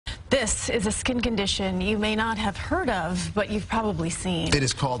This is a skin condition you may not have heard of, but you've probably seen. It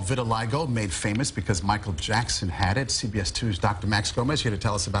is called vitiligo, made famous because Michael Jackson had it. CBS 2's Dr. Max Gomez here to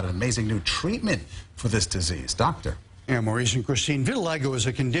tell us about an amazing new treatment for this disease. Doctor. Yeah, Maurice and Christine, vitiligo is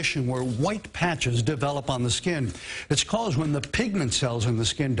a condition where white patches develop on the skin. It's caused when the pigment cells in the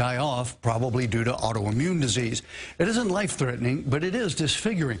skin die off, probably due to autoimmune disease. It isn't life-threatening, but it is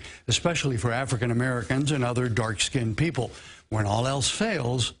disfiguring, especially for African Americans and other dark-skinned people. When all else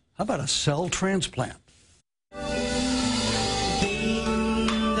fails, how about a cell transplant?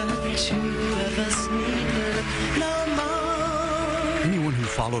 Anyone who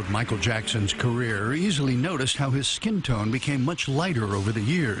followed Michael Jackson's career easily noticed how his skin tone became much lighter over the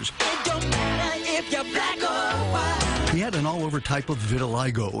years. It don't matter if you're black or white. He had an all-over type of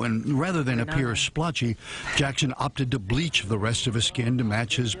vitiligo, and rather than appear splotchy, Jackson opted to bleach the rest of his skin to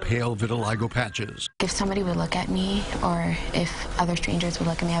match his pale vitiligo patches. If somebody would look at me, or if other strangers would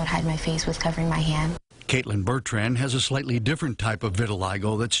look at me, I would hide my face with covering my hand. Caitlin Bertrand has a slightly different type of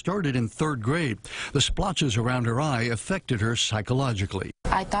vitiligo that started in 3rd grade. The splotches around her eye affected her psychologically.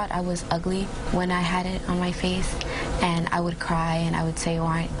 I thought I was ugly when I had it on my face, and I would cry and I would say,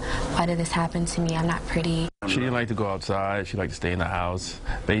 why did this happen to me? I'm not pretty. She didn't like to go outside. She liked to stay in the house.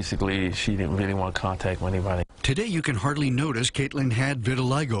 Basically, she didn't really want contact with anybody. Today, you can hardly notice Caitlin had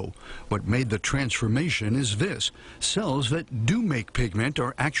vitiligo. What made the transformation is this. Cells that do make pigment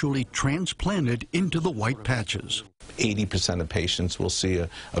are actually transplanted into the white patches. 80% of patients will see a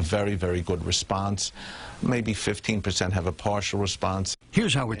very, very good response. Maybe 15% have a partial response.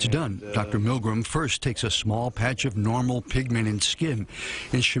 Here's how it's done. Dr. Milgram first takes a small patch of normal pigment in skin.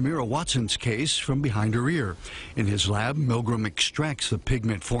 In Shamira Watson's case, from behind her ear. In his lab, Milgram extracts the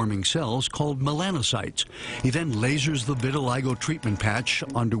pigment-forming cells called melanocytes. He then lasers the vitiligo treatment patch,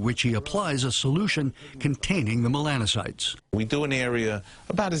 onto which he applies a solution containing the melanocytes. We do an area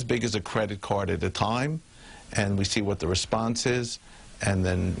about as big as a credit card at a time, and we see what the response is, and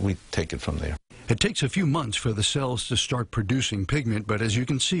then we take it from there. It takes a few months for the cells to start producing pigment, but as you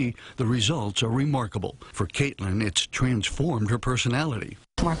can see, the results are remarkable. For Caitlin, it's transformed her personality.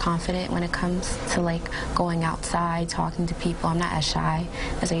 More confident when it comes to going outside, talking to people. I'm not as shy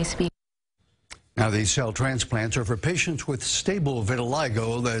as I used to be. Now, these cell transplants are for patients with stable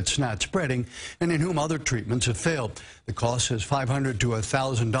vitiligo that's not spreading and in whom other treatments have failed. The cost is $500 to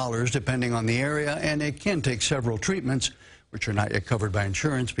 $1,000 depending on the area, and it can take several treatments, which are not yet covered by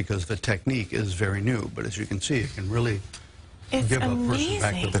insurance because the technique is very new. But as you can see, it can really give a person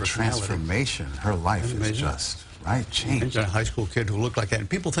back the transformation. Her life is just changed. A high school kid who looked like that. And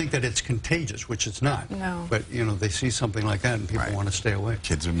people think that it's contagious, which it's not. No. But, you know, they see something like that and people want to stay away.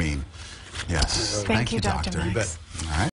 Kids are mean. Yes. Thank you, Dr. Max. You bet. All right.